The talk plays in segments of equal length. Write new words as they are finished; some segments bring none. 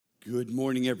Good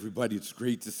morning, everybody. It's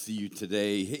great to see you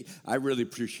today. Hey, I really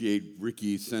appreciate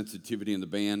Ricky's sensitivity in the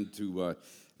band to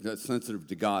sensitive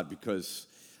to God because,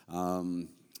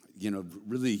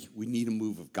 really we need a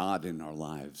move of God in our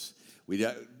lives.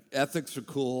 Ethics are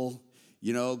cool.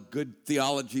 Good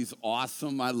theology is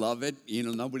awesome. I love it.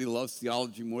 Nobody loves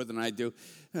theology more than I do.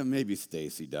 Maybe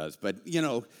Stacy does, but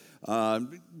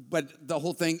but the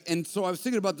whole thing. And so I was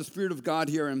thinking about the Spirit of God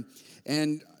here,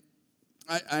 and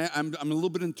I'm a little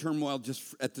bit in turmoil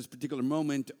just at this particular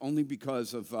moment, only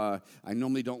because of I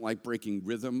normally don't like breaking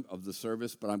rhythm of the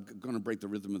service, but I'm going to break the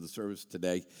rhythm of the service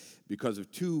today because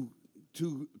of two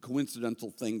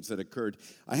coincidental things that occurred.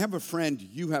 I have a friend.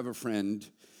 You have a friend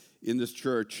in this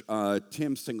church,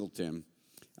 Tim Singleton.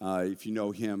 If you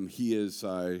know him, he is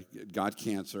got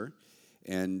cancer,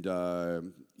 and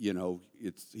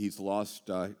he's lost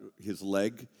his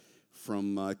leg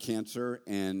from cancer,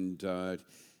 and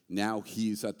now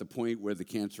he's at the point where the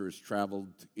cancer has traveled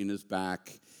in his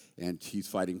back, and he's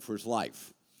fighting for his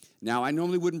life. Now, I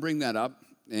normally wouldn't bring that up,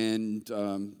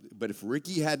 but if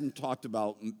Ricky hadn't talked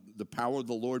about the power of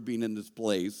the Lord being in this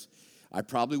place, I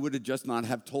probably would have just not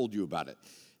have told you about it.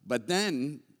 But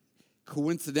then,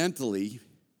 coincidentally,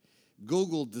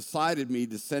 Google decided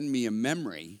to send me a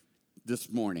memory this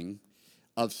morning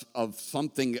of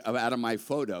something out of my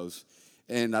photos,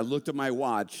 and I looked at my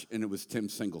watch, and it was Tim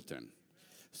Singleton.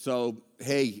 So,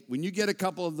 hey, when you get a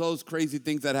couple of those crazy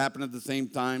things that happen at the same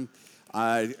time,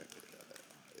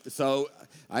 so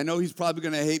I know he's probably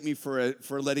going to hate me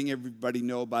for letting everybody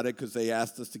know about it because they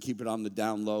asked us to keep it on the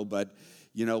down low. But,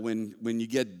 when you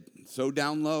get so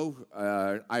down low,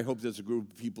 I hope there's a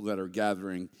group of people that are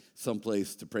gathering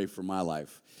someplace to pray for my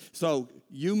life. So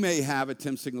you may have a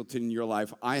Tim Singleton in your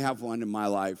life. I have one in my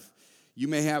life. You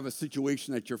may have a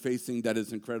situation that you're facing that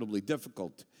is incredibly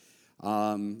difficult.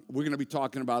 We're going to be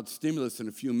talking about stimulus in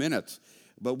a few minutes,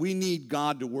 but we need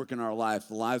God to work in our lives,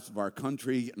 the lives of our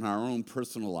country, and our own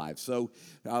personal lives. So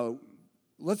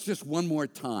let's just one more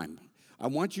time. I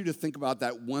want you to think about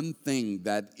that one thing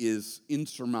that is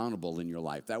insurmountable in your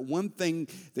life, that one thing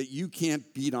that you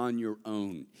can't beat on your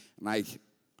own. And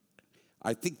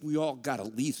I think we all got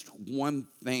at least one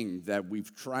thing that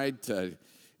we've tried to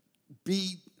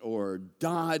beat or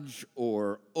dodge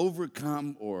or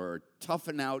overcome or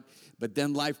toughen out, but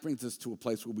then life brings us to a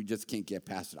place where we just can't get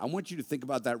past it. I want you to think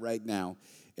about that right now,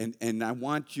 and I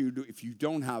want you to, if you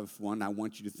don't have one, I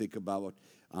want you to think about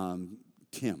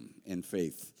Tim and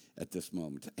faith at this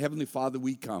moment. Heavenly Father,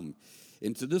 we come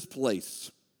into this place,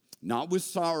 not with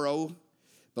sorrow,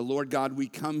 but Lord God, we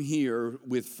come here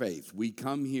with faith. We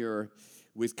come here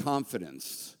with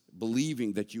confidence,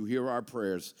 believing that you hear our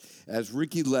prayers. As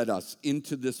Ricky led us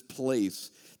into this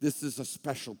place, this is a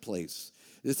special place.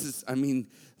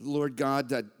 Lord God,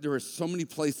 that there are so many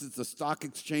places. The stock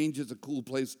exchange is a cool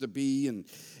place to be, and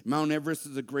Mount Everest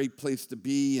is a great place to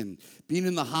be, and being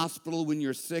in the hospital when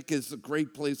you're sick is a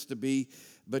great place to be.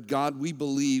 But God, we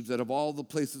believe that of all the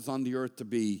places on the earth to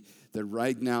be, that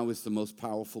right now is the most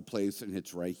powerful place, and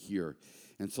it's right here.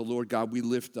 And so, Lord God, we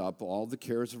lift up all the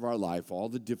cares of our life, all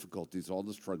the difficulties, all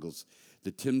the struggles,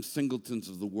 the Tim Singletons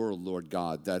of the world, Lord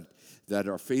God, that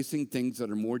are facing things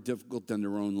that are more difficult than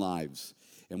their own lives.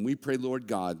 And we pray, Lord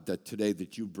God, that today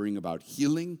that you bring about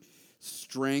healing,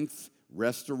 strength,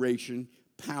 restoration,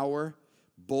 power,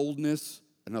 boldness,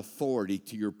 and authority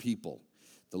to your people.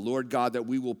 The Lord God, that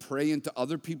we will pray into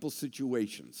other people's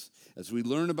situations as we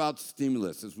learn about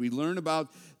stimulus, as we learn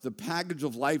about the package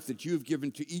of life that you have given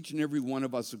to each and every one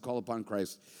of us who call upon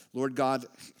Christ. Lord God,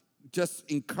 just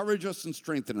encourage us and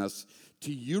strengthen us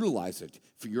to utilize it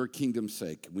for your kingdom's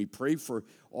sake. And we pray for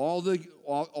all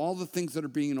the things that are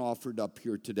being offered up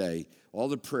here today, all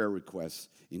the prayer requests.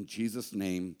 In Jesus'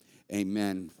 name,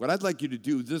 amen. What I'd like you to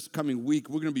do this coming week,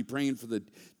 we're going to be praying for the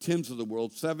Tims of the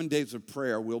world, 7 days of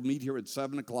prayer. We'll meet here at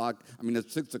 7 o'clock.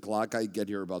 At 6 o'clock. I get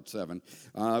here about 7.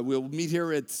 We'll meet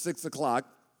here at 6 o'clock.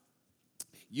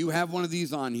 You have one of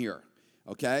these on here,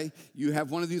 okay? You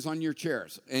have one of these on your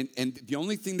chairs. And the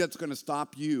only thing that's going to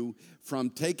stop you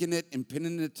from taking it and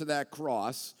pinning it to that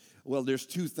cross, well, there's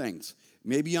two things.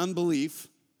 Maybe unbelief,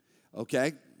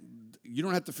 okay? You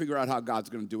don't have to figure out how God's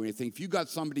going to do anything. If you got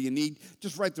somebody in need,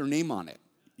 just write their name on it.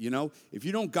 If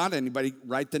you don't got anybody,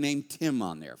 write the name Tim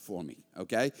on there for me,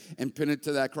 okay? And pin it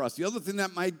to that cross. The other thing that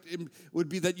would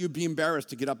be that you'd be embarrassed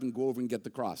to get up and go over and get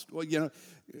the cross. Well,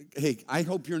 hey, I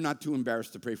hope you're not too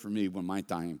embarrassed to pray for me when my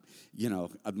time,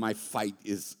 my fight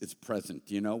is present,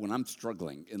 when I'm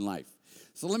struggling in life.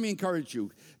 So let me encourage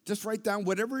you. Just write down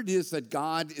whatever it is that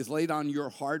God is laid on your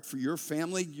heart for your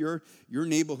family, your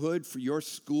neighborhood, for your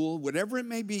school, whatever it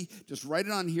may be, just write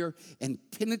it on here and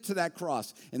pin it to that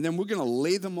cross. And then we're going to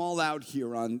lay them all out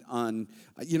here on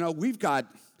we've got,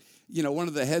 one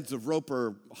of the heads of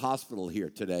Roper Hospital here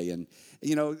today. And,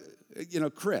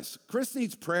 Chris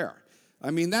needs prayer.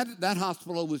 I mean, that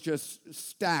hospital was just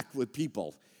stacked with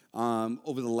people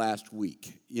over the last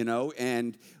week,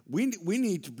 and we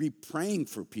need to be praying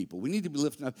for people. We need to be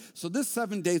lifting up. So this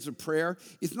 7 days of prayer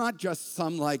is not just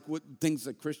some things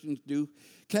that Christians do.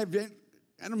 Kevin,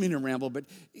 I don't mean to ramble, but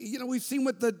we've seen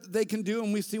what they can do,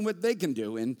 and we've seen what they can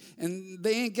do, and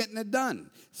they ain't getting it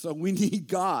done. So we need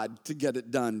God to get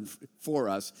it done for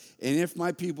us. And if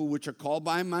my people, which are called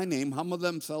by my name, humble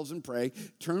themselves and pray,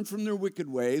 turn from their wicked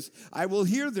ways, I will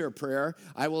hear their prayer,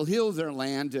 I will heal their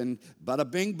land, and bada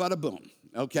bing, bada boom.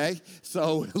 Okay?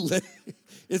 So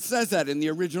it says that in the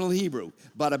original Hebrew,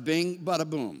 bada bing, bada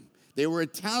boom. They were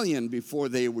Italian before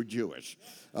they were Jewish.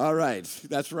 All right,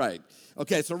 that's right.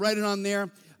 Okay, so write it on there.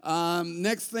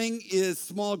 Next thing is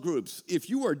small groups. If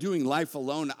you are doing life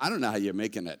alone, I don't know how you're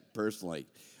making it personally.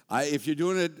 If you're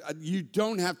doing it, you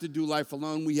don't have to do life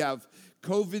alone. We have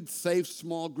COVID-safe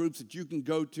small groups that you can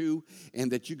go to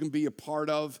and that you can be a part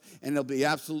of, and they'll be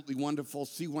absolutely wonderful.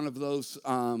 See one of those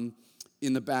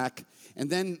in the back. And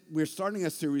then we're starting a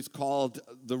series called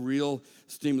The Real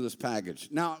Stimulus Package.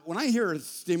 Now, when I hear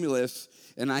stimulus,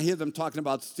 and I hear them talking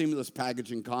about stimulus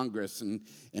package in Congress and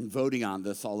voting on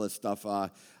this, all this stuff, I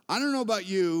don't know about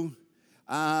you.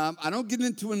 I don't get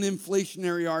into an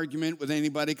inflationary argument with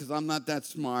anybody because I'm not that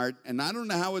smart, and I don't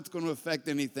know how it's going to affect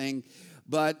anything,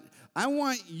 but I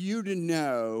want you to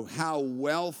know how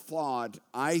well thought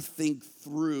I think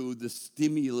through the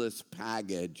stimulus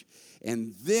package.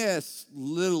 And this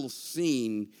little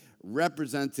scene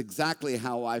represents exactly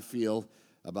how I feel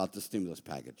about the stimulus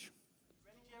package.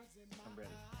 I'm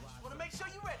ready. I want to make sure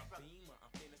you're ready, brother.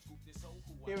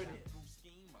 Here it is.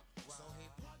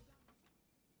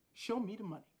 Show me the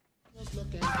money. Jerry,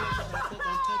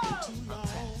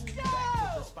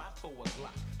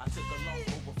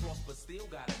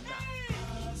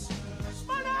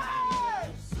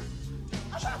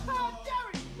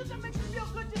 does that make you feel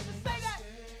good just to say that?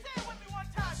 Say it with me one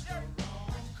time, Jerry.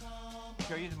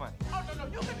 Show you the money. Oh, no,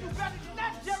 you can do better than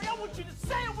that, Jerry. I want you to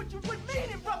say it with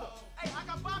meaning, brother. Hey, I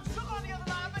got Bob Sugar on the other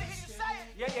line. I better hear you say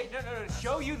it. No.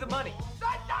 Show you the money.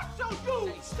 Not show you.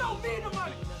 Show me the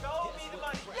money. Show me the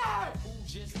money. Yeah.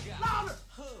 Louder.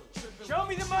 Show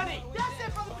me the money. That's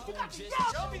it, brother, but you got to yell.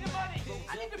 Show me the money.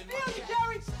 I need to feel you,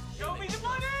 Jerry. Show me the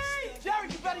money. Jerry,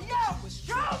 you better yell.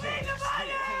 Show me the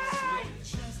money.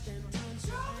 Show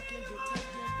me the money.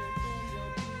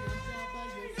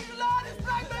 You're the loudest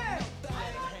black man.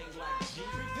 Show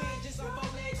me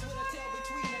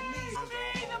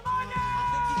the money.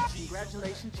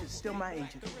 Congratulations, you're still my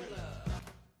agent.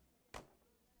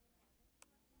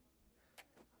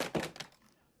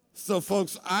 So,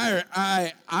 folks,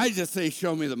 I just say,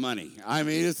 show me the money. I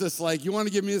mean, it's just like, you want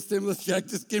to give me a stimulus check?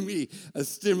 Just give me a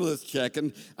stimulus check.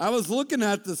 And I was looking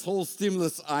at this whole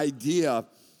stimulus idea.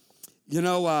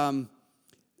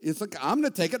 It's like, I'm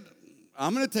going to take it.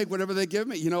 I'm going to take whatever they give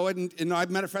me. And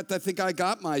matter of fact, I think I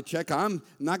got my check. I'm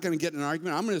not going to get in an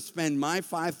argument. I'm going to spend my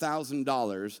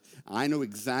 $5,000. I know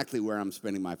exactly where I'm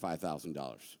spending my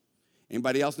 $5,000.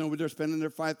 Anybody else know where they're spending their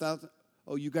 $5,000?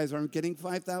 Oh, you guys aren't getting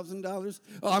 $5,000?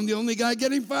 Oh, I'm the only guy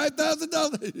getting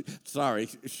 $5,000? Sorry,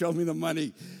 show me the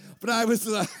money. But I was,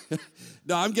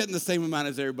 no, I'm getting the same amount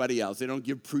as everybody else. They don't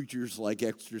give preachers like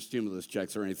extra stimulus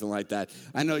checks or anything like that.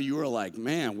 I know you were like,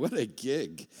 man, what a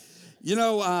gig.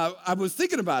 I was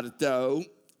thinking about it, though,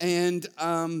 and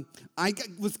I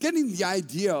was getting the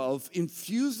idea of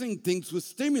infusing things with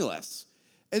stimulus.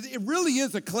 It really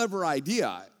is a clever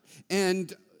idea.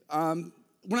 And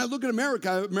when I look at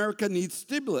America, America needs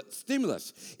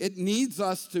stimulus. It needs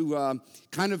us to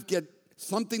kind of get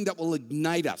something that will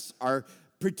ignite us,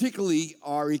 particularly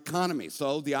our economy.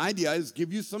 So the idea is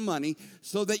give you some money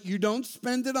so that you don't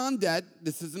spend it on debt.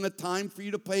 This isn't a time for you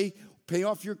to pay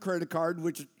off your credit card,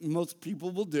 which most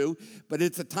people will do, but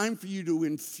it's a time for you to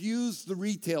infuse the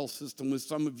retail system with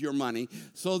some of your money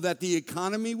so that the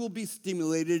economy will be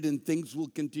stimulated and things will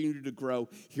continue to grow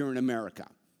here in America.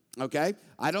 Okay?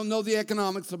 I don't know the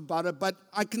economics about it, but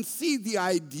I can see the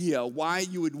idea why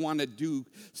you would want to do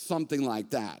something like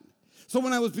that. So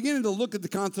when I was beginning to look at the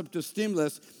concept of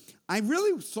stimulus, I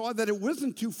really saw that it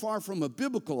wasn't too far from a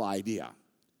biblical idea.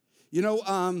 And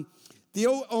over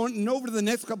the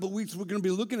next couple of weeks, we're going to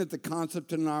be looking at the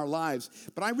concept in our lives.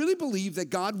 But I really believe that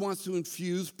God wants to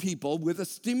infuse people with a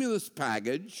stimulus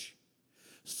package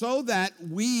so that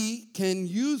we can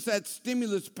use that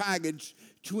stimulus package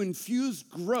to infuse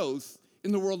growth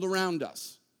in the world around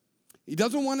us. He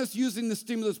doesn't want us using the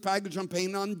stimulus package on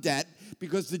paying on debt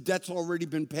because the debt's already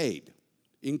been paid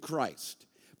in Christ.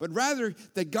 But rather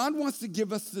that God wants to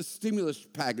give us the stimulus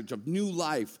package of new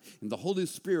life in the Holy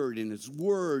Spirit and His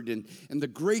Word and the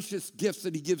gracious gifts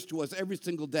that He gives to us every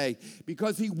single day,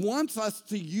 because He wants us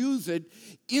to use it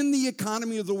in the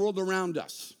economy of the world around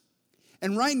us.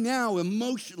 And right now,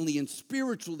 emotionally and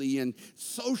spiritually and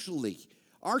socially,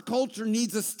 our culture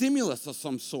needs a stimulus of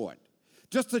some sort.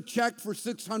 Just a check for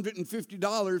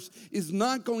 $650 is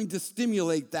not going to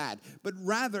stimulate that, but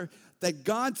rather that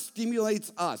God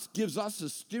stimulates us, gives us a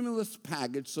stimulus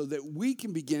package so that we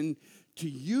can begin to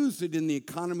use it in the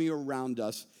economy around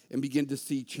us and begin to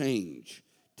see change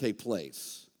take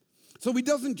place. So He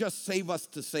doesn't just save us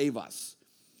to save us.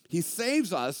 He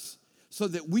saves us so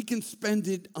that we can spend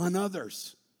it on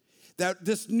others. That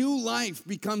this new life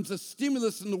becomes a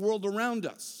stimulus in the world around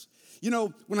us. You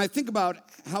know, when I think about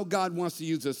how God wants to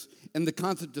use us and the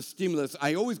concept of stimulus,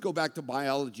 I always go back to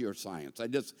biology or science. I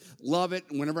just love it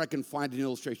whenever I can find an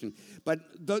illustration. But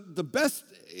the best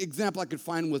example I could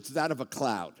find was that of a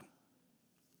cloud.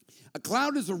 A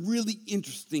cloud is a really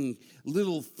interesting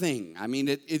little thing. I mean,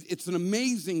 it's an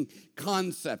amazing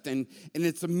concept, and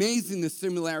it's amazing the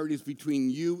similarities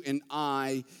between you and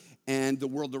I and the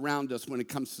world around us when it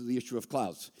comes to the issue of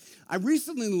clouds. I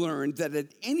recently learned that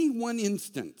at any one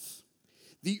instance,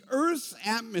 the Earth's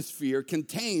atmosphere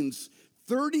contains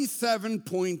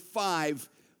 37.5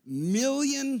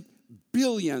 million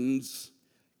billions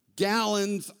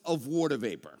gallons of water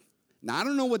vapor. Now, I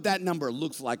don't know what that number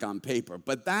looks like on paper,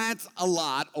 but that's a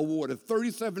lot of water,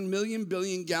 37 million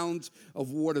billion gallons of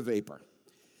water vapor.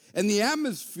 And the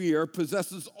atmosphere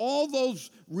possesses all those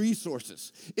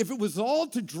resources. If it was all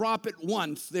to drop at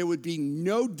once, there would be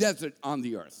no desert on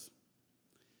the earth.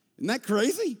 Isn't that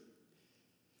crazy?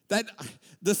 That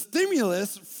the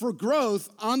stimulus for growth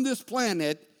on this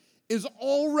planet is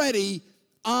already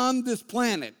on this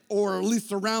planet, or at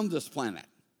least around this planet.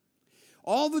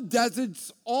 All the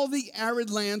deserts, all the arid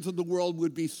lands of the world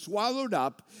would be swallowed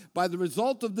up by the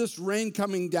result of this rain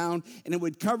coming down, and it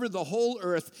would cover the whole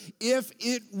earth if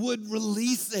it would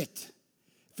release it,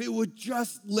 if it would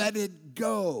just let it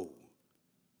go.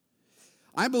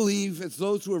 I believe, as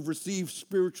those who have received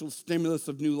spiritual stimulus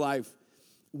of new life,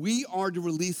 we are to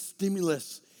release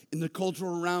stimulus in the culture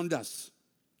around us.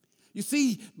 You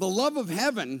see, the love of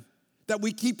heaven that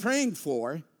we keep praying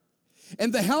for,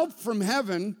 and the help from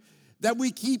heaven that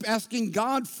we keep asking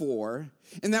God for,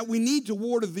 and that we need to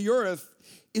water the earth,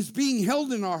 is being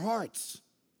held in our hearts.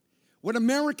 What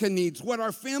America needs, what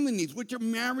our family needs, what your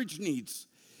marriage needs.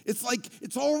 It's like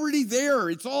it's already there.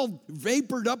 It's all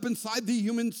vapored up inside the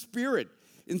human spirit.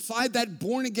 Inside that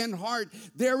born-again heart,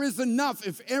 there is enough.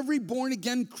 If every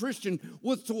born-again Christian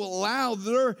was to allow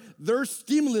their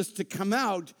stimulus to come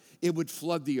out, it would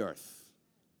flood the earth.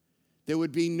 There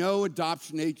would be no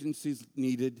adoption agencies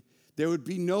needed. There would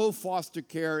be no foster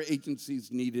care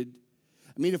agencies needed.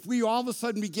 I mean, if we all of a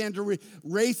sudden began to,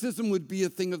 racism would be a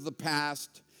thing of the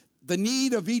past. The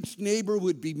need of each neighbor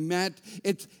would be met.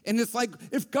 It's like,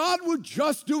 if God would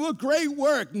just do a great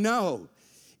work. No.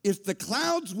 If the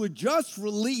clouds would just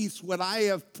release what I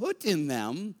have put in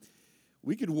them,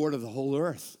 we could water the whole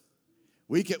earth.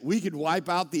 We could wipe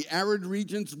out the arid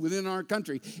regions within our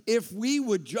country if we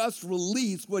would just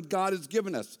release what God has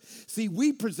given us. See,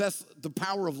 we possess the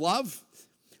power of love,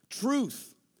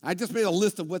 truth. I just made a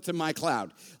list of what's in my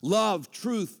cloud. Love,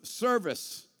 truth,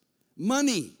 service,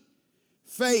 money,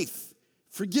 faith,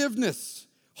 forgiveness,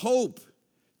 hope,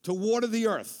 to water the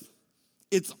earth.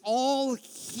 It's all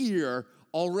here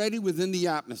already within the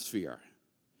atmosphere.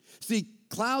 See,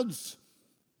 clouds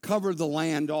cover the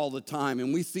land all the time,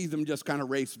 and we see them just kind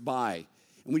of race by.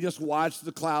 And we just watch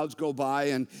the clouds go by,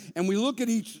 and we look at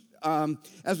each,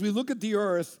 as we look at the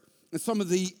earth and some of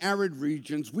the arid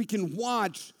regions, we can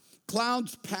watch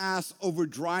clouds pass over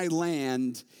dry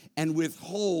land and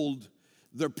withhold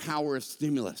their power of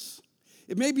stimulus.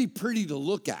 It may be pretty to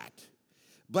look at,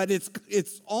 but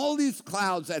it's all these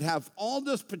clouds that have all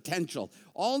this potential,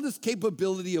 all this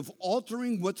capability of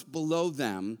altering what's below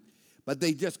them, but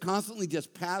they just constantly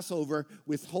just pass over,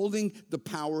 withholding the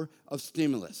power of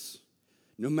stimulus.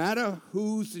 No matter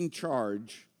who's in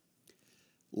charge,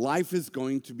 life is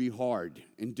going to be hard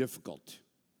and difficult.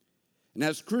 And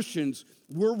as Christians,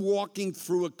 we're walking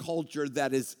through a culture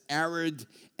that is arid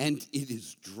and it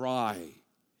is dry.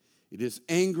 It is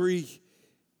angry.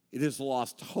 It has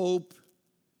lost hope.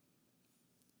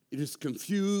 It is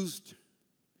confused.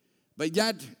 But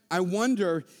yet, I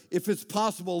wonder if it's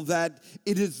possible that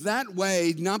it is that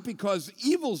way, not because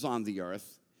evil's on the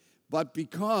earth, but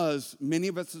because many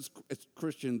of us as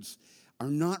Christians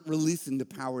are not releasing the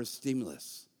power of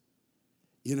stimulus.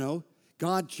 You know,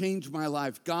 God, change my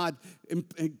life. God,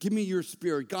 give me your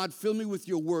spirit. God, fill me with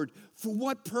your word. For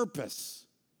what purpose?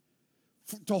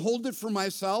 To hold it for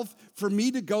myself? For me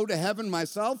to go to heaven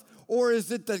myself? Or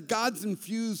is it that God's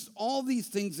infused all these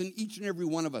things in each and every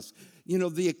one of us? You know,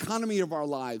 the economy of our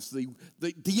lives, the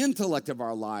intellect of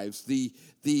our lives, the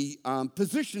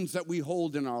positions that we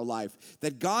hold in our life,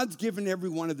 that God's given every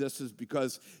one of this is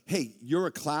because, hey, you're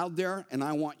a cloud there, and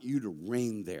I want you to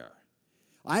reign there.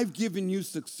 I've given you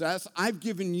success. I've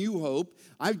given you hope.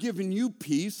 I've given you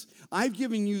peace. I've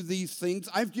given you these things.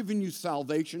 I've given you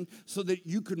salvation so that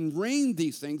you can reign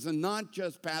these things and not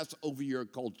just pass over your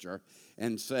culture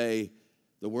and say,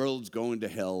 the world's going to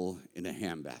hell in a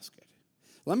handbasket.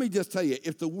 Let me just tell you,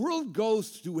 if the world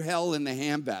goes to hell in a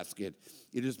handbasket,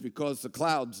 it is because the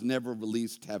clouds never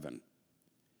released heaven.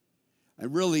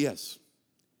 It really is.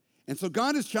 And so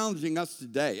God is challenging us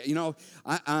today. You know,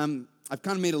 I've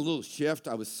kind of made a little shift.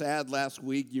 I was sad last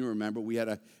week. You remember we had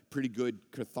a pretty good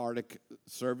cathartic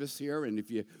service here. And if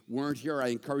you weren't here, I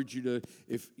encourage you to,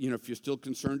 if you're still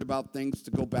concerned about things,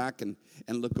 to go back and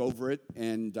look over it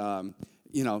and,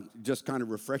 just kind of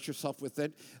refresh yourself with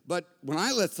it. But when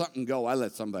I let something go, I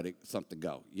let something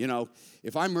go. You know,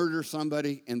 if I murder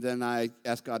somebody and then I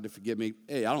ask God to forgive me,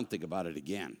 hey, I don't think about it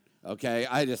again. Okay,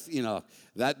 I just,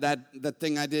 that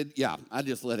thing I did, I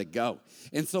just let it go.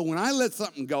 And so when I let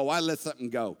something go, I let something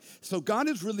go. So God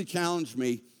has really challenged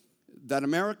me that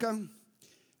American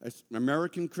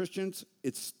Christians,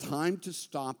 it's time to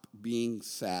stop being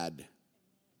sad.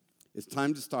 It's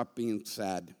time to stop being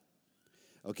sad,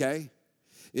 okay?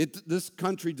 This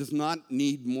country does not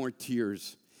need more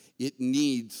tears. It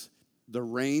needs the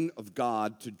rain of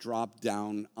God to drop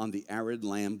down on the arid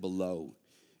land below.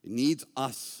 It needs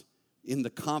us in the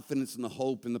confidence and the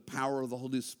hope and the power of the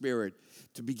Holy Spirit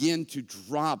to begin to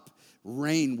drop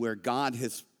rain where God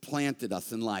has planted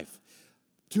us in life.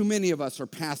 Too many of us are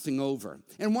passing over.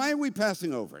 And why are we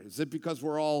passing over? Is it because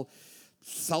we're all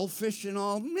selfish and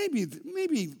all? Maybe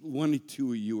one or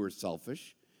two of you are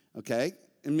selfish, okay?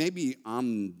 And maybe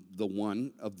I'm the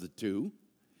one of the two.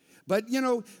 But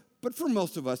for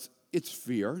most of us, it's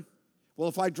fear. Well,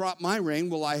 if I drop my rain,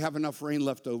 will I have enough rain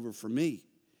left over for me?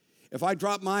 If I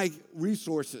drop my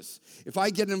resources, if I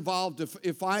get involved,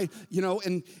 if I,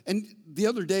 and the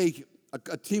other day,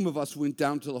 a team of us went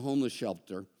down to the homeless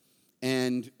shelter,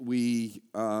 and we,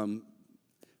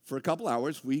 for a couple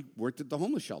hours, we worked at the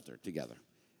homeless shelter together.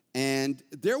 And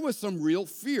there was some real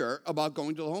fear about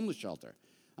going to the homeless shelter.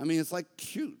 I mean, it's like,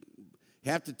 shoot,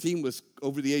 half the team was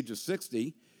over the age of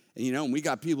 60, and we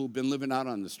got people who've been living out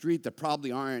on the street that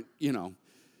probably aren't,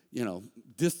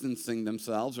 distancing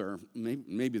themselves, or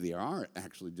maybe they are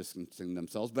actually distancing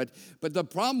themselves. But the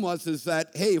problem is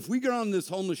that, hey, if we get on this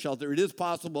homeless shelter, it is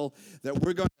possible that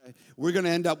we're going to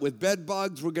end up with bed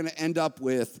bugs. We're going to end up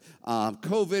with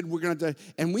COVID.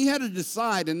 And we had to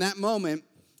decide in that moment,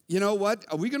 you know what?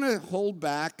 Are we going to hold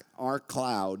back our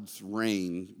clouds'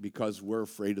 rain because we're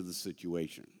afraid of the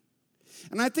situation?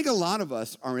 And I think a lot of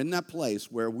us are in that place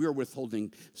where we're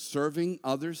withholding serving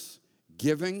others,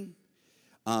 giving,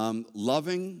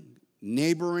 loving,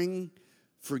 neighboring,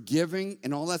 forgiving,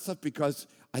 and all that stuff because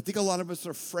I think a lot of us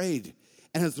are afraid.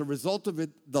 And as a result of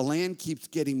it, the land keeps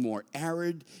getting more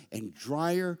arid and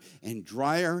drier,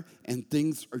 and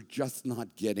things are just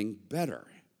not getting better.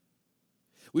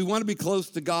 We want to be close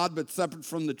to God, but separate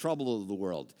from the trouble of the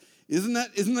world. Isn't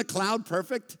the cloud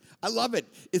perfect? I love it.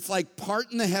 It's like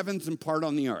part in the heavens and part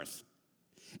on the earth.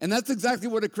 And that's exactly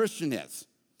what a Christian is.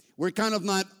 We're kind of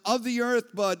not of the earth,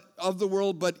 but of the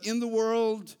world, but in the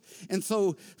world. And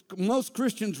so most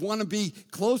Christians want to be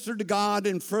closer to God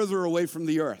and further away from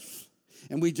the earth.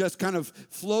 And we just kind of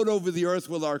float over the earth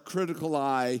with our critical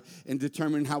eye and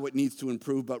determine how it needs to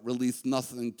improve, but release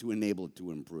nothing to enable it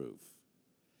to improve.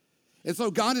 And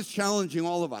so God is challenging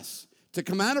all of us to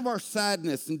come out of our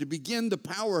sadness and to begin the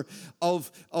power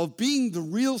of being the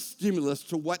real stimulus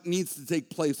to what needs to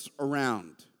take place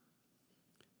around.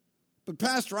 But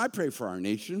Pastor, I pray for our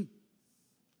nation.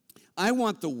 I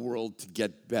want the world to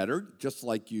get better, just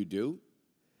like you do.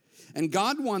 And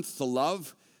God wants to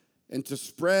love and to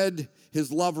spread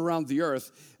his love around the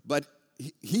earth, but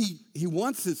he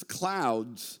wants his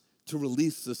clouds to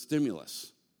release the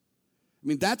stimulus. I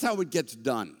mean, that's how it gets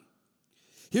done.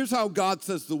 Here's how God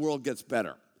says the world gets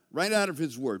better, right out of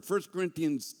his word. 1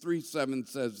 Corinthians 3:7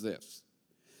 says this: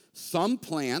 some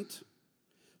plant,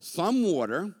 some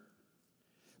water,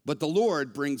 but the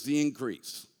Lord brings the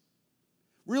increase.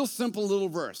 Real simple little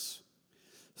verse.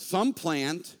 Some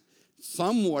plant,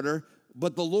 some water,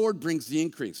 but the Lord brings the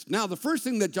increase. Now, the first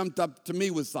thing that jumped up to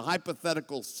me was the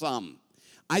hypothetical some.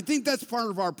 I think that's part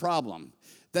of our problem,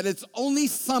 that it's only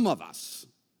some of us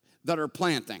that are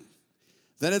planting,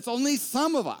 that it's only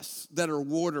some of us that are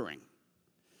watering.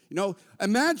 You know,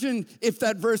 imagine if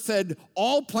that verse said,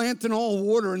 all plant and all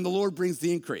water and the Lord brings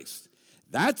the increase.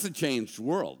 That's a changed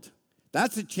world.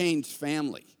 That's a changed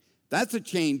family. That's a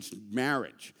changed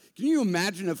marriage. Can you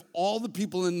imagine if all the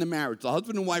people in the marriage, the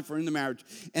husband and wife are in the marriage,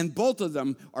 and both of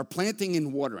them are planting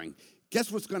and watering?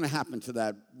 Guess what's going to happen to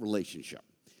that relationship?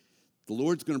 The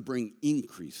Lord's going to bring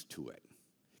increase to it.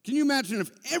 Can you imagine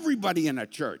if everybody in a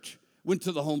church went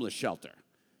to the homeless shelter?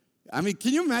 I mean,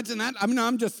 can you imagine that? I mean,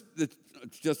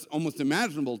 it's just almost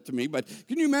imaginable to me, but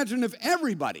can you imagine if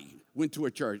everybody went to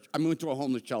went to a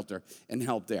homeless shelter and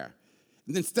helped there?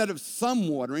 And instead of some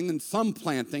watering and some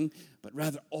planting, but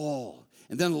rather all.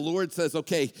 And then the Lord says,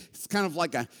 okay, it's kind of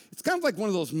like one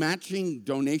of those matching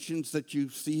donations that you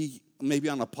see maybe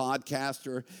on a podcast,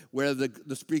 or where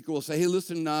the speaker will say, hey,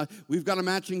 listen, we've got a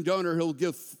matching donor. He'll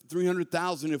give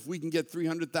 $300,000. If we can get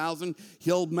 $300,000,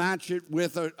 he'll match it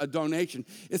with a donation.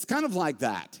 It's kind of like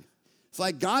that. It's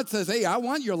like God says, hey, I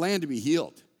want your land to be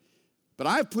healed, but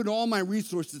I've put all my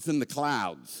resources in the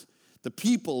clouds, the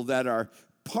people that are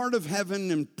part of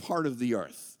heaven and part of the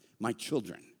earth, my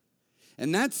children.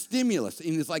 And that stimulus,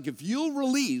 and it's like, if you'll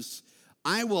release,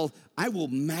 I will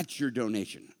match your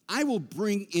donation. I will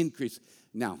bring increase.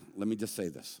 Now, let me just say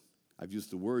this. I've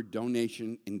used the word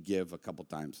donation and give a couple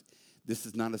times. This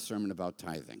is not a sermon about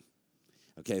tithing.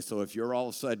 Okay, so if you're all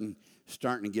of a sudden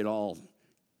starting to get all,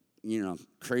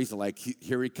 crazy, like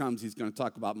here he comes, he's going to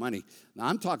talk about money. Now,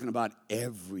 I'm talking about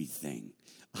everything.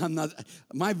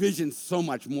 My vision's so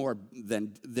much more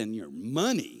than your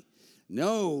money.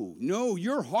 No,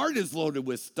 your heart is loaded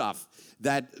with stuff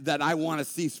that I want to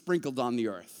see sprinkled on the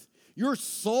earth. Your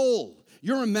soul,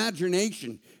 your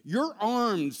imagination, your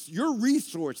arms, your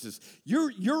resources.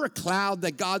 You're a cloud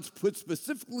that God's put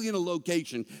specifically in a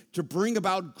location to bring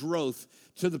about growth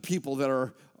to the people that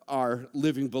are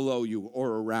living below you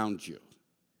or around you.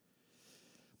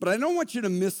 But I don't want you to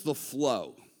miss the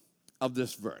flow of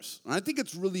this verse. And I think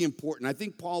it's really important. I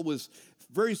think Paul was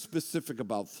very specific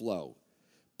about flow.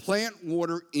 Plant,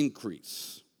 water,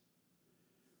 increase.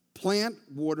 Plant,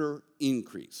 water,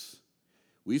 increase.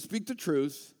 We speak the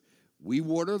truth. We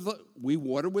water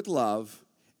with love,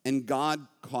 and God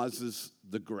causes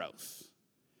the growth.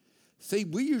 See,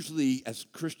 we usually, as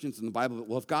Christians in the Bible,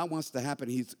 well, if God wants to happen,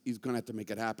 he's going to have to make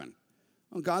it happen.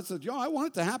 Well, God says, I want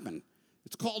it to happen.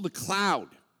 It's called a cloud.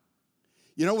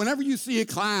 Whenever you see a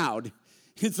cloud,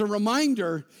 it's a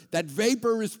reminder that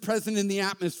vapor is present in the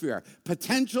atmosphere.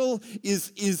 Potential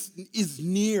is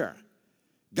near.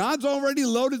 God's already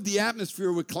loaded the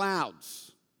atmosphere with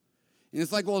clouds. And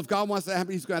it's like, well, if God wants that to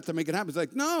happen, he's going to have to make it happen. It's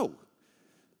like, no.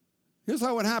 Here's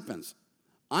how it happens.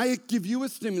 I give you a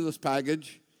stimulus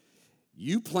package,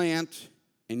 you plant,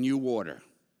 and you water.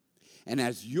 And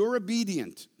as you're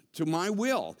obedient to my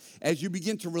will, as you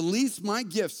begin to release my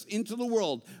gifts into the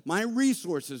world, my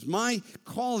resources, my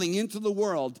calling into the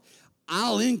world,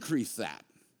 I'll increase that.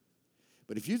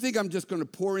 But if you think I'm just going to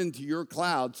pour into your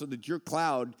cloud so that your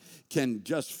cloud can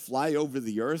just fly over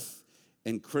the earth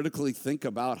and critically think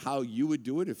about how you would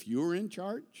do it if you were in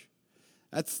charge,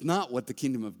 that's not what the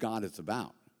kingdom of God is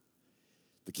about.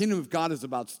 The kingdom of God is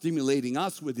about stimulating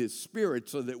us with his spirit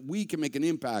so that we can make an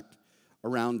impact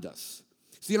around us.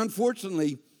 See,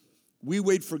 unfortunately, we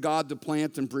wait for God to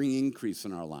plant and bring increase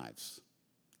in our lives.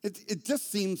 It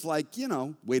just seems like,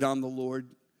 wait on the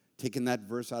Lord, taking that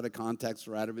verse out of context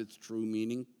or out of its true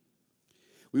meaning.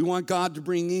 We want God to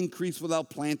bring increase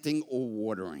without planting or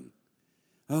watering.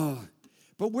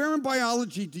 But where in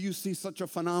biology do you see such a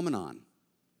phenomenon?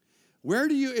 That's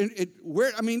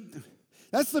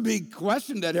the big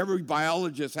question that every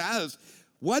biologist has.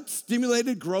 What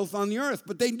stimulated growth on the earth?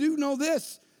 But they do know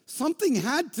this. Something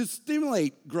had to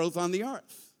stimulate growth on the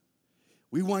earth.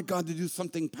 We want God to do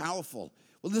something powerful.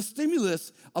 Well, the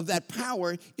stimulus of that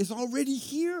power is already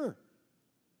here.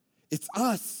 It's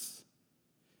us.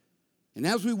 And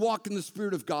as we walk in the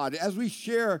Spirit of God, as we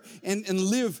share and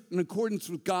live in accordance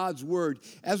with God's word,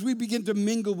 as we begin to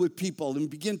mingle with people and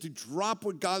begin to drop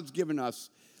what God's given us,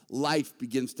 life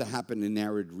begins to happen in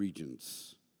arid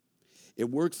regions. It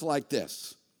works like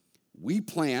this. We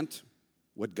plant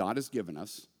what God has given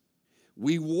us.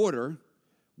 We water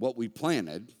what we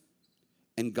planted,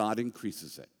 and God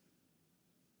increases it.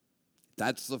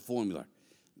 That's the formula.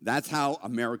 That's how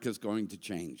America's going to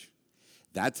change.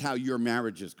 That's how your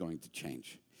marriage is going to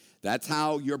change. That's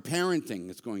how your parenting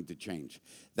is going to change.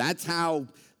 That's how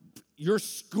your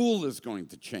school is going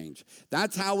to change.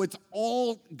 That's how it's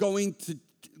all going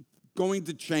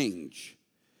to change.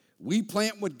 We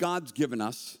plant what God's given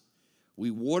us. We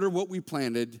water what we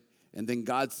planted, and then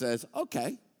God says,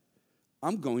 okay,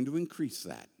 I'm going to increase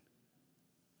that.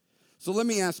 So let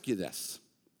me ask you this.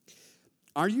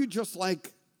 Are you just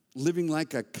like living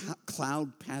like a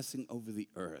cloud passing over the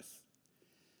earth?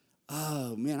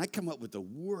 Oh, man, I come up with the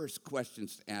worst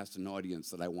questions to ask an audience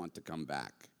that I want to come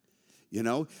back. You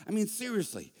know? I mean,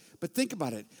 seriously. But think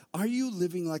about it. Are you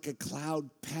living like a cloud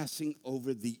passing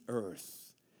over the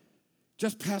earth?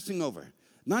 Just passing over.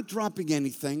 Not dropping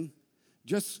anything.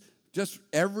 Just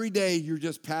every day you're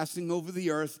just passing over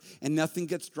the earth and nothing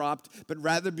gets dropped, but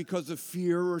rather because of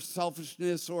fear or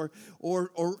selfishness or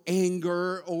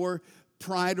anger or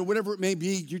pride or whatever it may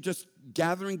be, you're just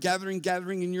gathering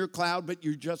in your cloud, but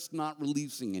you're just not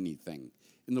releasing anything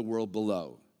in the world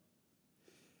below.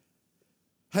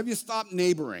 Have you stopped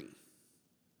neighboring?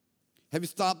 Have you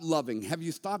stopped loving? Have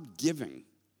you stopped giving?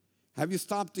 Have you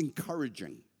stopped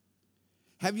encouraging?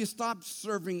 Have you stopped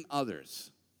serving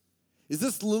others? Is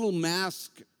this little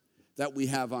mask that we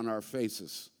have on our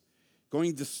faces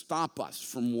going to stop us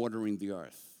from watering the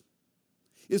earth?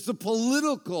 Is the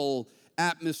political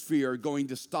atmosphere going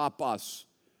to stop us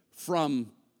from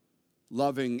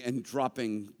loving and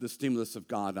dropping the stimulus of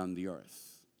God on the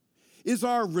earth? Is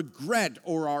our regret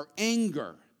or our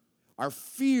anger, our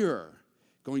fear,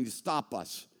 going to stop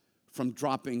us from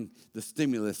dropping the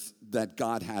stimulus that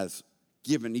God has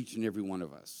given each and every one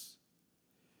of us?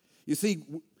 You see,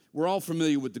 we're all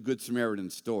familiar with the Good Samaritan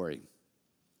story.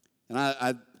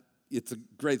 And it's a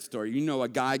great story. You know, a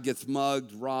guy gets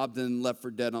mugged, robbed, and left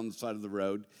for dead on the side of the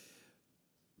road.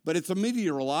 But it's a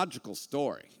meteorological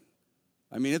story.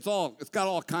 I mean, it's got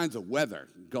all kinds of weather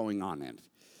going on in it.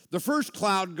 The first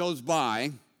cloud goes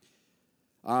by.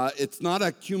 It's not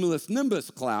a cumulus nimbus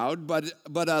cloud, but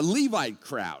a Levite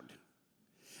crowd.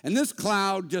 And this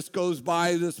cloud just goes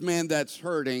by this man that's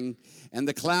hurting, and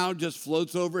the cloud just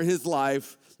floats over his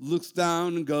life, looks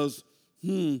down and goes,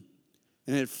 and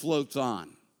it floats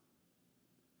on.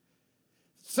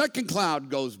 Second cloud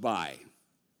goes by.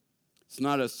 It's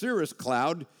not a cirrus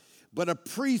cloud, but a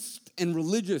priest and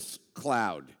religious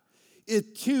cloud.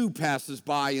 It too passes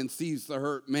by and sees the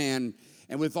hurt man,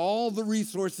 and with all the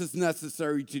resources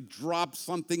necessary to drop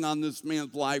something on this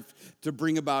man's life to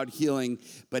bring about healing,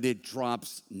 but it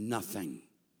drops nothing.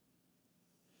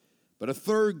 But a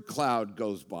third cloud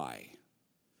goes by,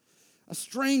 a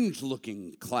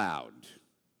strange-looking cloud,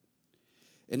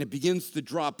 and it begins to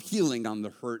drop healing on the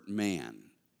hurt man,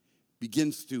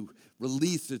 begins to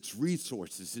release its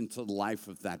resources into the life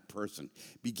of that person,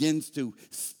 begins to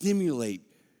stimulate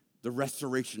the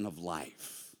restoration of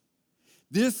life.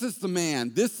 This is the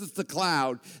man, this is the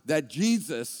cloud that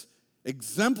Jesus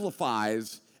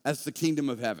exemplifies as the kingdom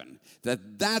of heaven,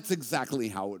 that's exactly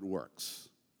how it works.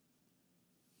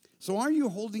 So are you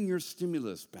holding your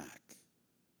stimulus back?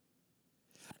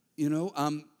 You know,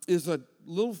 is a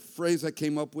little phrase I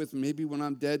came up with, maybe when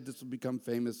I'm dead this will become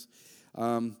famous.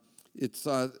 It's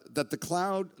that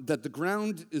the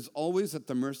ground is always at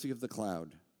the mercy of the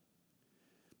cloud.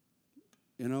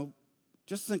 You know,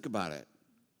 just think about it.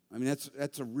 I mean,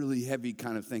 that's a really heavy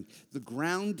kind of thing. The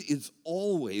ground is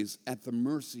always at the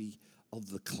mercy of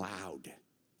the cloud.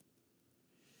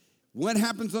 What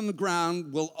happens on the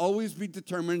ground will always be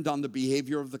determined on the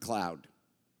behavior of the cloud.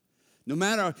 No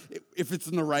matter if it's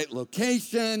in the right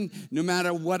location, no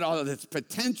matter what all its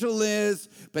potential is,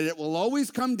 but it will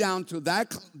always come down to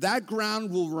that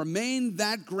ground will remain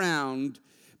that ground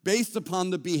based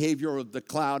upon the behavior of the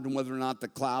cloud and whether or not the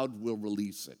cloud will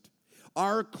release it.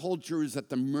 Our culture is at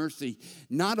the mercy,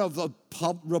 not of the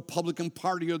Republican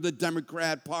Party or the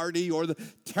Democrat Party or the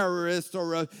terrorists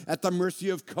or at the mercy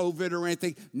of COVID or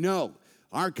anything. No,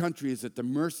 our country is at the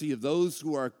mercy of those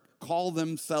who call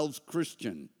themselves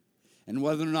Christian and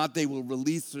whether or not they will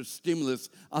release their stimulus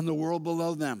on the world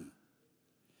below them.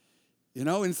 You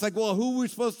know, and it's like, well, who are we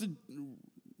supposed to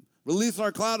release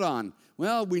our cloud on?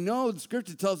 Well, we know the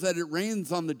scripture tells that it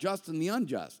rains on the just and the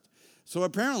unjust. So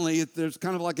apparently there's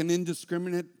kind of like an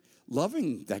indiscriminate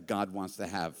loving that God wants to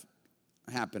have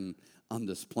happen on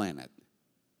this planet.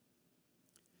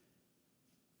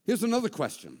 Here's another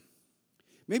question.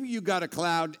 Maybe you got a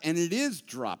cloud and it is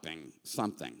dropping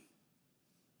something.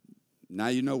 Now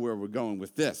you know where we're going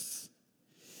with this.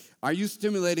 Are you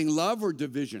stimulating love or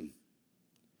division?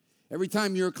 Every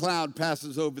time your cloud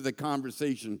passes over the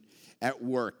conversation at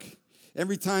work,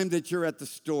 every time that you're at the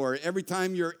store, every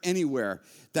time you're anywhere,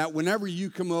 that whenever you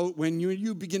come out, when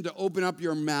you begin to open up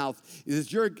your mouth,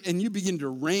 and you begin to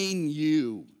rain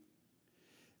you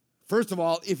First of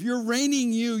all, if you're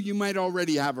reigning you might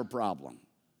already have a problem.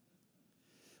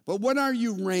 But what are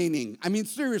you reigning? I mean,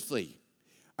 seriously,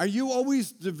 are you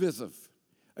always divisive?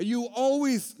 Are you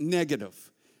always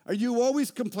negative? Are you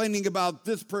always complaining about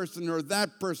this person or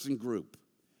that person group?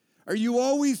 Are you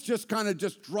always just kind of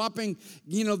just dropping,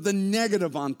 the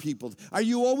negative on people? Are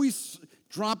you always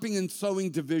dropping and sowing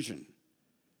division?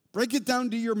 Break it down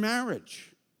to your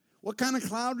marriage. What kind of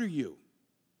cloud are you?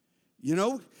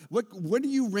 What do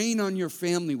you rain on your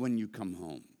family when you come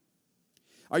home?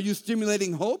 Are you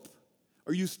stimulating hope?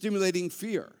 Or are you stimulating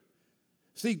fear?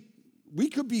 See, we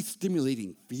could be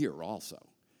stimulating fear also.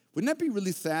 Wouldn't that be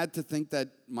really sad to think that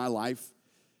my life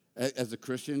as a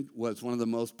Christian was one of the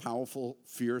most powerful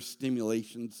fear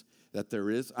stimulations that there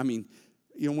is? I mean,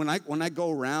 when I go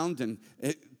around and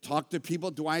talk to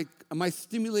people, am I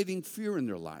stimulating fear in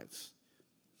their lives?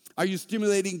 Are you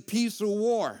stimulating peace or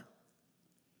war?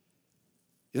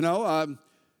 I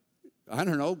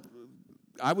don't know.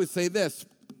 I would say this.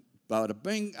 Bada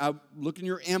bing, look in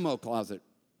your ammo closet.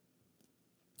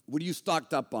 What are you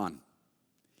stocked up on?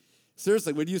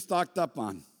 Seriously, what are you stocked up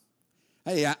on?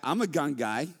 Hey, I'm a gun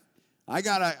guy. I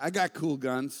got cool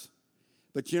guns.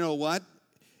 But you know what?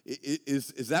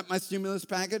 Is that my stimulus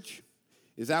package?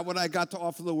 Is that what I got to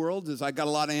offer the world? Is I got a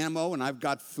lot of ammo and I've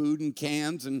got food and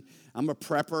cans and I'm a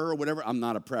prepper or whatever? I'm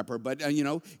not a prepper, but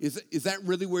is that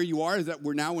really where you are? Is that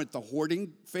we're now at the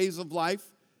hoarding phase of life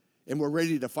and we're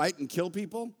ready to fight and kill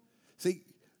people? See,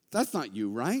 that's not you,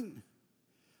 right?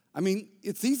 I mean,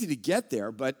 it's easy to get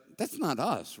there, but that's not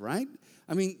us, right?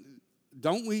 I mean,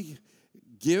 don't we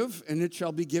give and it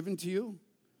shall be given to you?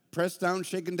 Pressed down,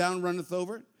 shaken down, runneth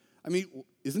over? I mean,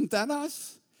 isn't that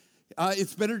us?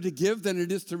 It's better to give than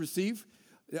it is to receive.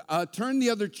 Turn the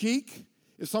other cheek.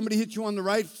 If somebody hits you on the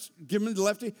right, give them the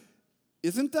lefty.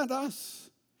 Isn't that us?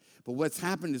 But what's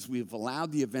happened is we've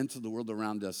allowed the events of the world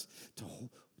around us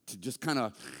to just kind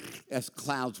of, as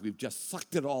clouds, we've just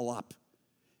sucked it all up.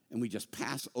 And we just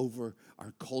pass over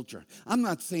our culture. I'm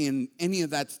not saying any of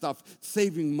that stuff,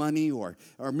 saving money or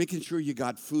making sure you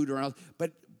got food or else,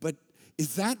 but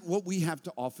is that what we have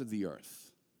to offer the earth?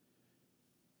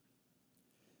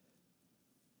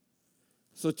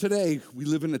 So today, we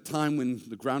live in a time when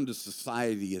the ground of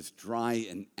society is dry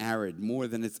and arid more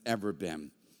than it's ever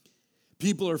been.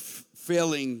 People are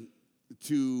failing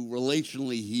to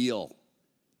relationally heal.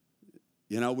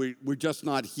 We're just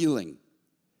not healing.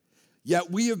 Yet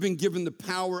we have been given the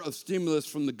power of stimulus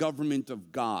from the government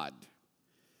of God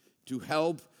to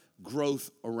help growth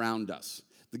around us.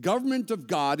 The government of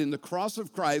God in the cross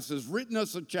of Christ has written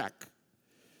us a check.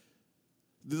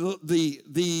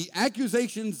 The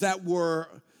accusations that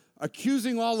were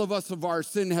accusing all of us of our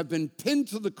sin have been pinned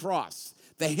to the cross.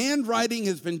 The handwriting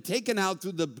has been taken out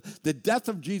through the death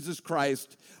of Jesus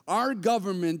Christ. Our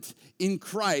government in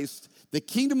Christ, the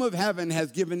kingdom of heaven,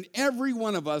 has given every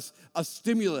one of us a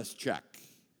stimulus check.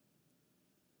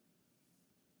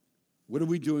 What are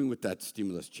we doing with that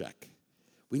stimulus check?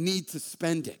 We need to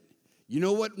spend it. You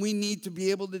know what we need to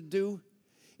be able to do?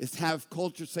 Is have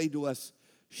culture say to us,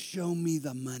 show me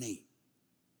the money.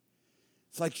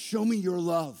 It's like, show me your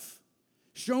love.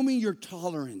 Show me your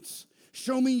tolerance.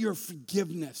 Show me your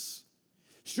forgiveness.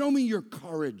 Show me your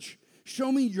courage.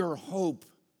 Show me your hope.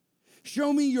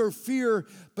 Show me your fear,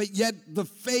 but yet the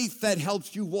faith that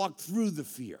helps you walk through the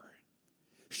fear.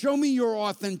 Show me your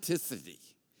authenticity.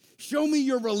 Show me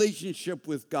your relationship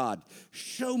with God.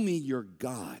 Show me your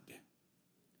God.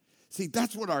 See,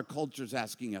 that's what our culture is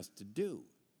asking us to do.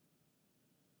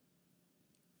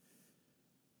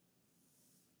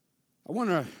 I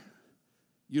want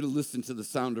you to listen to the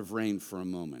sound of rain for a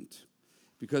moment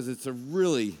because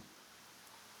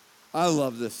I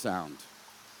love this sound.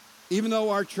 Even though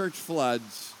our church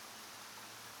floods,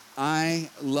 I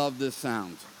love this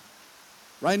sound.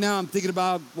 Right now I'm thinking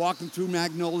about walking through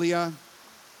Magnolia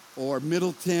or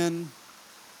Middleton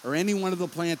or any one of the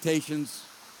plantations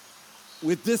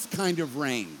with this kind of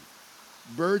rain.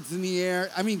 Birds in the air.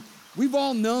 I mean, we've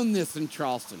all known this in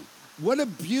Charleston. What a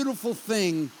beautiful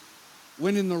thing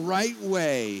when in the right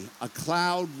way, a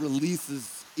cloud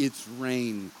releases its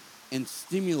rain and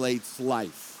stimulates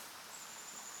life.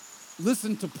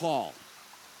 Listen to Paul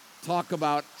talk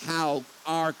about how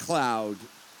our cloud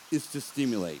is to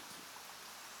stimulate.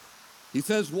 He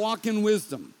says, walk in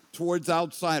wisdom towards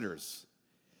outsiders,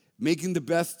 making the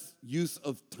best use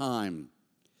of time.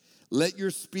 Let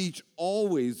your speech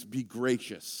always be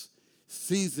gracious,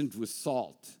 seasoned with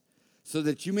salt, so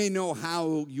that you may know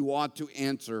how you ought to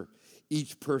answer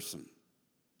each person.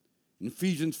 In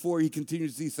Ephesians 4, he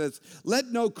continues, he says, let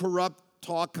no corrupt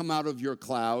talk come out of your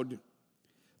cloud,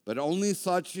 but only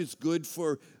such is good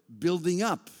for building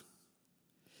up,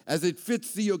 as it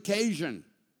fits the occasion.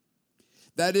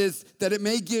 That is, that it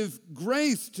may give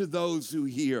grace to those who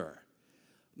hear.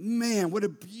 Man, what a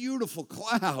beautiful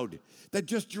cloud that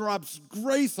just drops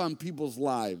grace on people's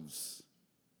lives.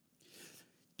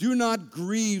 Do not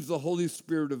grieve the Holy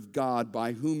Spirit of God,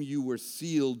 by whom you were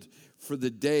sealed for the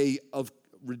day of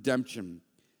redemption.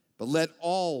 But let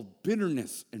all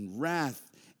bitterness and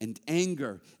wrath and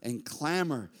anger and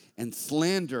clamor and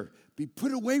slander be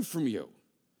put away from you,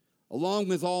 along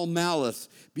with all malice.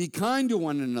 Be kind to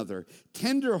one another,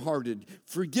 tender-hearted,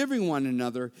 forgiving one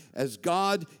another, as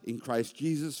God in Christ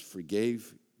Jesus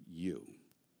forgave you.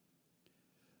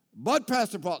 But,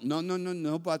 Pastor Paul,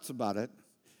 no buts about it.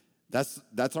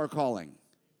 That's our calling,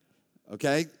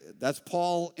 okay? That's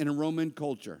Paul in a Roman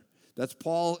culture. That's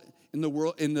Paul in the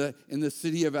world, in the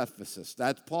city of Ephesus.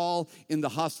 That's Paul in the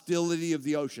hostility of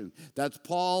the ocean. That's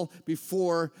Paul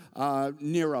before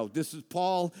Nero. This is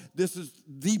Paul. This is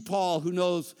the Paul who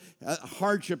knows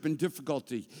hardship and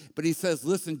difficulty. But he says,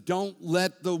 listen, don't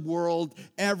let the world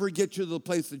ever get you to the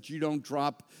place that you don't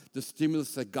drop the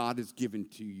stimulus that God has given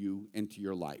to you and to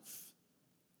your life.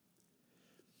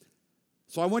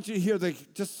 So I want you to hear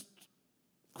just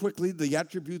quickly the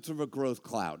attributes of a growth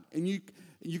cloud. And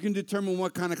you can determine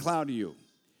what kind of cloud are you.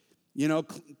 You know,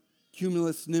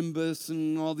 cumulus, nimbus,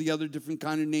 and all the other different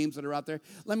kind of names that are out there.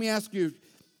 Let me ask you,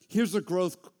 here's a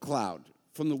growth cloud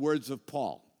from the words of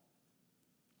Paul.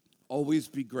 Always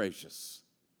be gracious.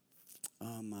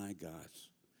 Oh my gosh.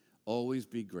 Always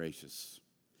be gracious.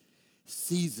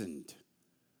 Seasoned.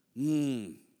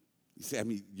 You see, I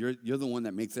mean, you're the one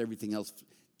that makes everything else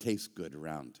taste good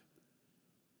around.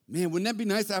 Man, wouldn't that be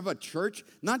nice to have a church?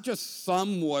 Not just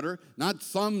some water, not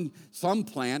some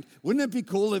plant. Wouldn't it be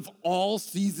cool if all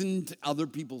seasoned other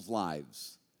people's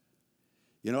lives?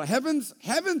 You know, heaven's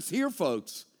here,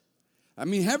 folks. I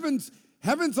mean, heaven's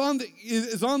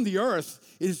is on the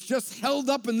earth. It's just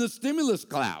held up in the stimulus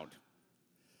cloud.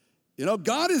 You know,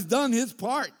 God has done his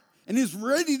part, and he's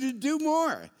ready to do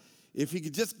more. If he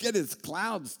could just get his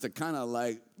clouds to kind of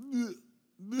like,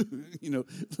 you know,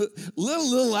 let a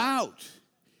little out.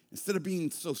 Instead of being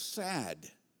so sad,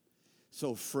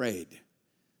 so afraid,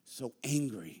 so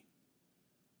angry,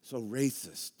 so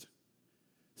racist,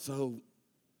 so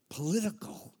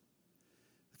political,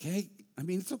 okay? I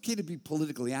mean, it's okay to be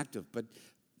politically active, but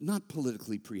not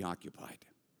politically preoccupied.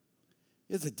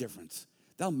 There's a difference.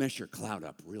 That'll mess your cloud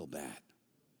up real bad.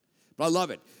 But I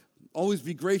love it. Always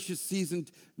be gracious, seasoned,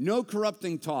 no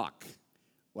corrupting talk.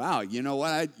 Wow, you know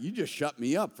what? You just shut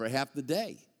me up for half the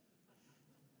day.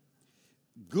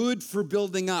 Good for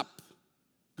building up.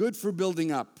 Good for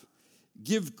building up.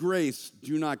 Give grace,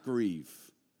 do not grieve.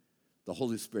 The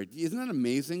Holy Spirit. Isn't that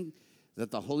amazing that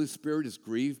the Holy Spirit is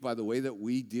grieved by the way that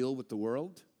we deal with the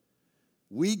world?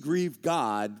 We grieve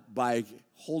God by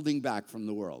holding back from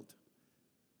the world.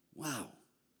 Wow.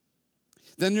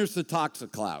 Then there's the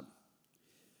toxic cloud.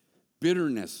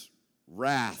 Bitterness,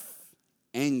 wrath,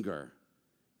 anger,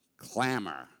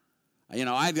 clamor. You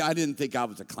know, I didn't think I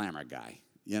was a clamor guy,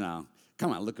 you know.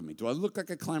 Come on, look at me. Do I look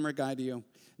like a clamor guy to you?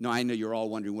 No, I know you're all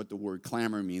wondering what the word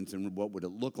clamor means and what would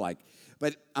it look like.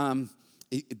 But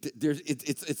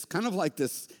it's kind of like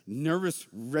this nervous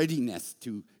readiness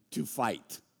to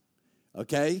fight,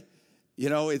 okay? You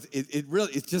know,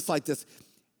 it's just like this.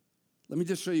 Let me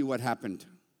just show you what happened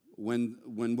when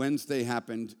Wednesday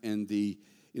happened and the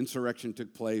insurrection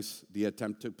took place, the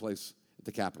attempt took place at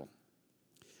the Capitol.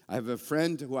 I have a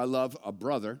friend who I love, a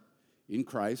brother in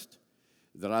Christ,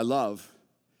 that I love,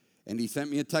 and he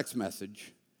sent me a text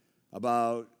message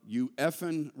about you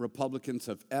effing Republicans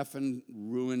have effing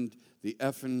ruined the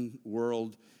effing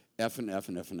world, effing.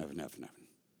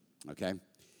 Okay?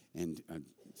 And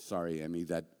sorry, Emmy,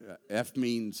 that F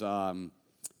means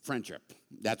friendship.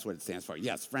 That's what it stands for.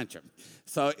 Yes, friendship.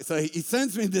 So he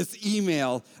sends me this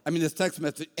this text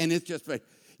message, and it's just,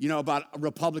 you know, about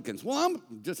Republicans. Well,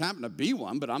 I'm just happen to be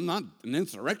one, but I'm not an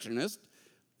insurrectionist.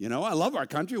 You know, I love our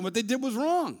country, and what they did was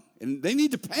wrong. And they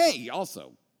need to pay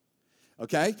also.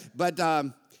 Okay? But,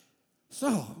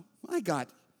 so, my God,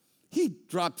 he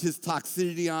dropped his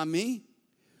toxicity on me.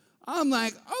 I'm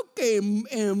like, okay,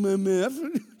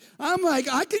 MMF. I'm like,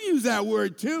 I can use that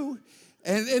word too.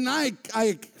 And I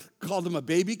called him a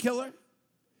baby killer.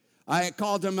 I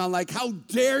called him, I'm like, how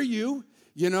dare you,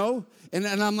 you know? And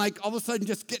I'm like, all of a sudden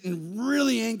just getting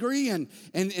really angry. And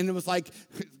it was like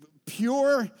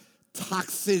pure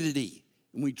toxicity,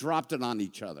 and we dropped it on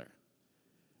each other,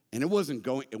 and it wasn't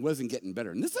getting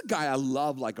better. And this is a guy I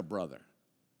love like a brother.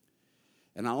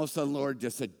 And all of a sudden, Lord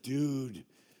just said, dude,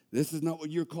 this is not what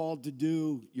you're called to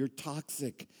do. You're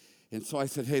toxic. And so I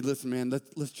said, hey, listen, man,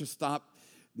 let's just stop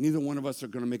neither one of us are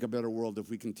going to make a better world if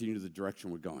we continue the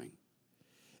direction we're going.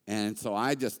 And so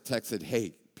I just texted,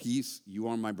 hey, peace, you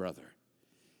are my brother.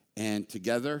 And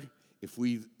together, if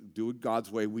we do it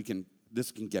God's way,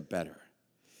 this can get better.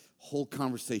 Whole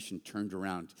conversation turned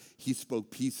around. He spoke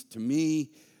peace to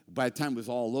me. By the time it was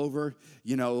all over,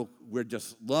 we're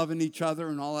just loving each other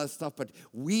and all that stuff. But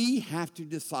we have to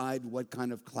decide what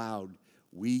kind of cloud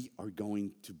we are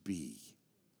going to be.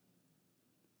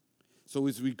 So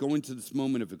as we go into this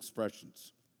moment of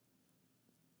expressions,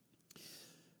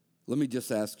 let me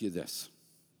just ask you this.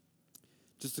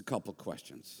 Just a couple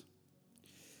questions.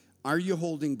 Are you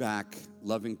holding back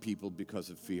loving people because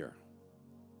of fear?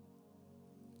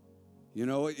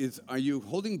 Are you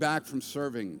holding back from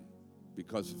serving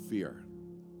because of fear?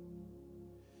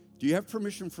 Do you have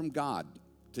permission from God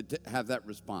to have that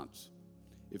response?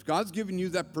 If God's given you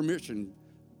that permission,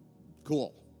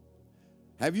 cool.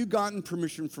 Have you gotten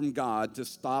permission from God to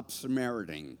stop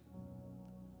Samaritan,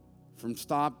 from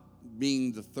stop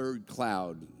being the third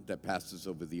cloud that passes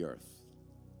over the earth?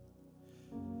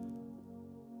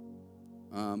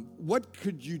 What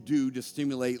could you do to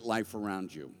stimulate life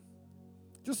around you?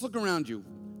 Just look around you.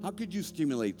 How could you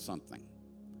stimulate something?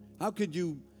 How could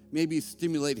you maybe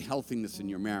stimulate healthiness in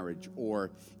your marriage or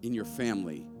in your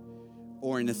family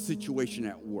or in a situation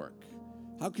at work?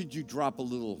 How could you drop a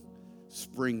little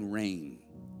spring rain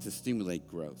to stimulate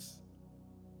growth?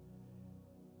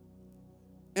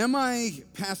 Am I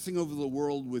passing over the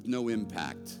world with no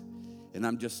impact and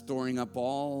I'm just storing up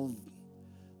all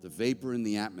the vapor in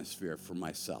the atmosphere for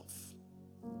myself?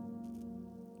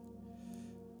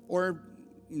 Or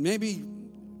maybe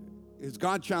is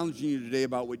God challenging you today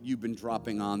about what you've been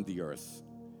dropping on the earth?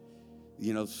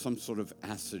 Some sort of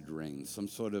acid rain, some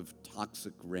sort of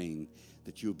toxic rain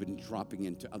that you've been dropping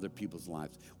into other people's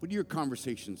lives. What do your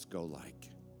conversations go like?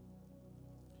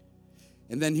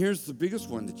 And then here's the biggest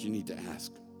one that you need to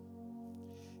ask.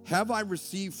 Have I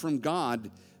received from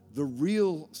God the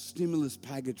real stimulus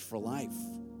package for life?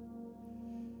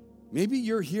 Maybe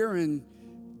you're here and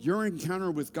your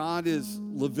encounter with God is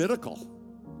Levitical,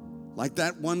 like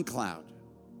that one cloud.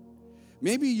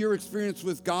 Maybe your experience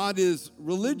with God is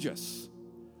religious,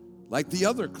 like the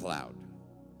other cloud.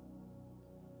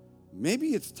 Maybe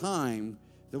it's time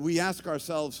that we ask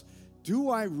ourselves, do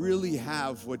I really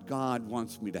have what God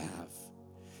wants me to have?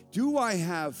 Do I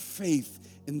have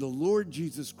faith in the Lord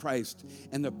Jesus Christ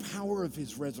and the power of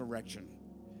his resurrection?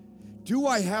 Do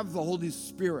I have the Holy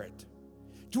Spirit?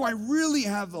 Do I really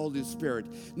have the Holy Spirit?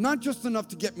 Not just enough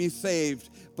to get me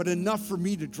saved, but enough for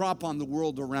me to drop on the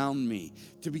world around me,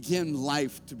 to begin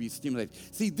life to be stimulated.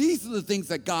 See, these are the things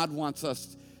that God wants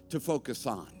us to focus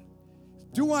on.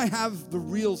 Do I have the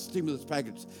real stimulus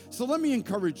package? So let me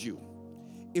encourage you.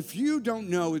 If you don't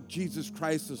know Jesus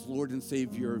Christ as Lord and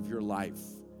Savior of your life,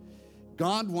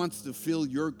 God wants to fill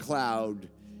your cloud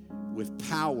with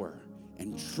power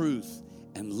and truth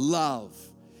and love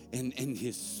and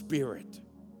his Spirit.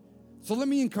 So let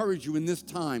me encourage you in this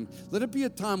time. Let it be a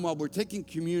time while we're taking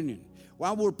communion,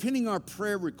 while we're pinning our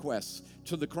prayer requests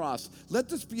to the cross. Let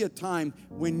this be a time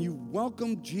when you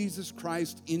welcome Jesus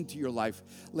Christ into your life.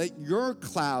 Let your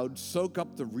cloud soak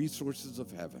up the resources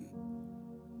of heaven.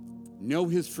 Know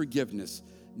his forgiveness.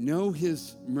 Know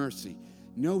his mercy.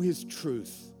 Know his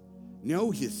truth. Know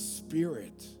his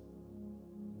Spirit.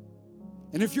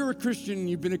 And if you're a Christian,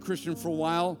 you've been a Christian for a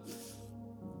while,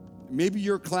 maybe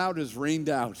your cloud has rained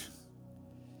out.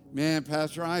 Man,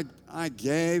 Pastor, I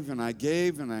gave and I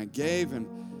gave and I gave, and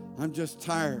I'm just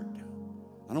tired.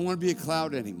 I don't want to be a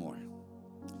cloud anymore.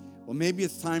 Well, maybe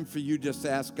it's time for you just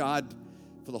to ask God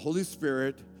for the Holy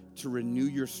Spirit to renew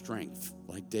your strength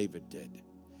like David did,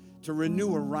 to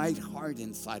renew a right heart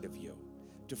inside of you,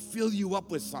 to fill you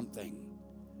up with something.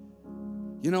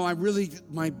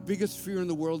 My biggest fear in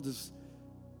the world is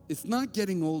it's not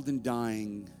getting old and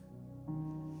dying.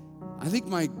 I think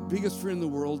my biggest fear in the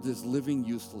world is living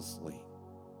uselessly.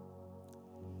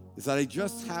 Is that I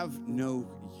just have no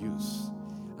use.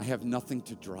 I have nothing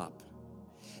to drop.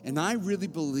 And I really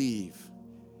believe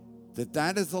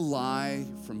that is a lie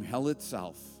from hell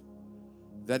itself.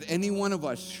 That any one of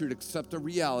us should accept a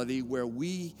reality where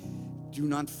we do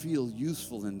not feel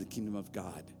useful in the kingdom of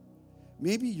God.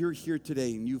 Maybe you're here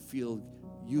today and you feel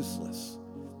useless.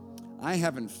 I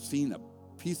haven't seen a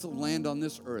piece of land on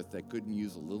this earth that couldn't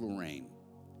use a little rain.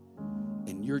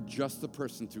 And you're just the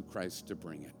person through Christ to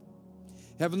bring it.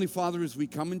 Heavenly Father, as we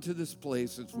come into this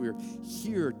place, as we're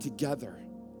here together,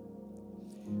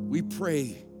 we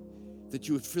pray that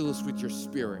you would fill us with your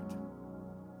Spirit.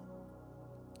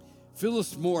 Fill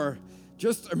us more.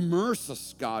 Just immerse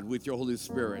us, God, with your Holy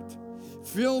Spirit.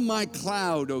 Fill my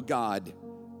cloud, oh God.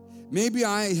 Maybe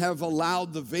I have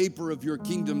allowed the vapor of your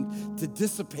kingdom to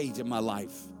dissipate in my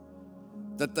life,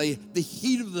 that the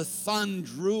heat of the sun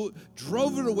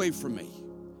drove it away from me.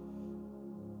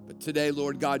 But today,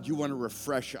 Lord God, you want to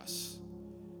refresh us,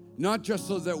 not just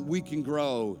so that we can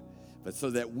grow, but so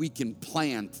that we can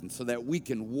plant and so that we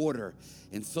can water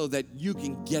and so that you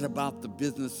can get about the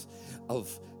business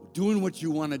of doing what you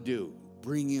want to do,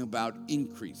 bringing about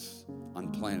increase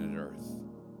on planet Earth.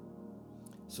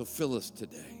 So fill us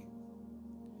today.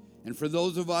 And for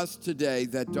those of us today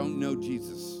that don't know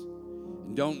Jesus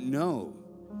and don't know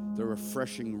the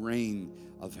refreshing rain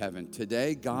of heaven,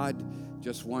 today God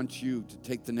just wants you to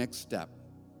take the next step.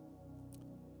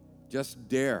 Just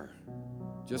dare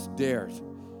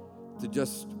to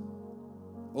just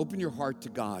open your heart to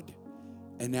God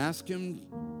and ask him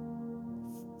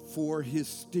for his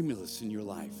stimulus in your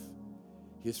life,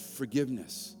 his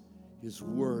forgiveness, his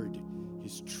word,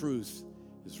 his truth,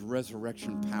 his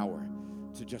resurrection power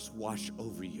to just wash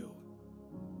over you.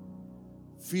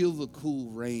 Feel the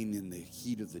cool rain in the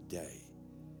heat of the day,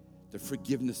 the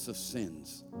forgiveness of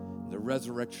sins, the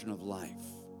resurrection of life,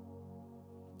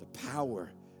 the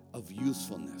power of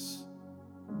usefulness.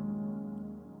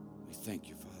 We thank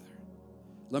you, Father.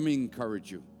 Let me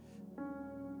encourage you.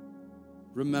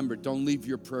 Remember, don't leave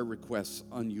your prayer requests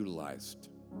unutilized.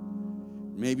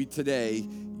 Maybe today,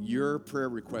 your prayer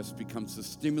request becomes a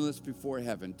stimulus before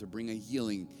heaven to bring a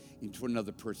healing into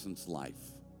another person's life.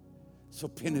 So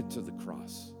pin it to the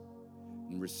cross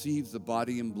and receive the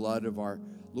body and blood of our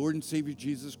Lord and Savior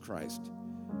Jesus Christ,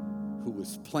 who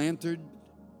was planted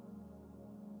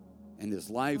and his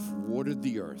life watered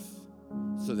the earth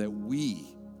so that we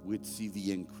would see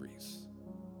the increase.